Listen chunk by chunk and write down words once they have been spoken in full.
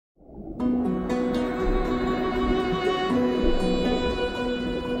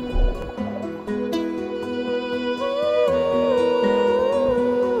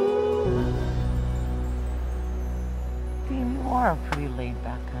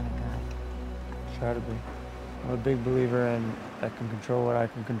try to be. I'm a big believer in I can control what I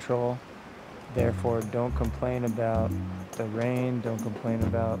can control. Therefore, don't complain about the rain, don't complain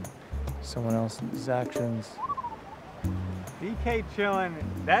about someone else's actions. DK Chillin,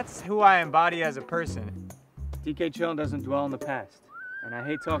 that's who I embody as a person. DK Chillin doesn't dwell in the past. And I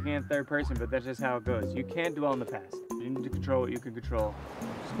hate talking in third person, but that's just how it goes. You can't dwell in the past. You need to control what you can control.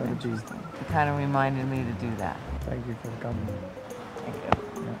 Strategies. You kind of reminded me to do that. Thank you for the compliment. Thank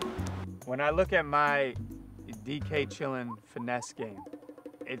you. Yeah. When I look at my DK Chillin finesse game,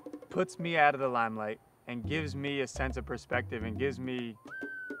 it puts me out of the limelight and gives me a sense of perspective and gives me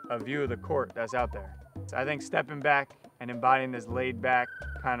a view of the court that's out there. So I think stepping back and embodying this laid back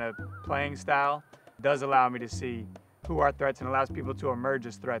kind of playing style does allow me to see who are threats and allows people to emerge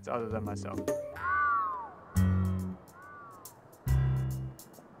as threats other than myself.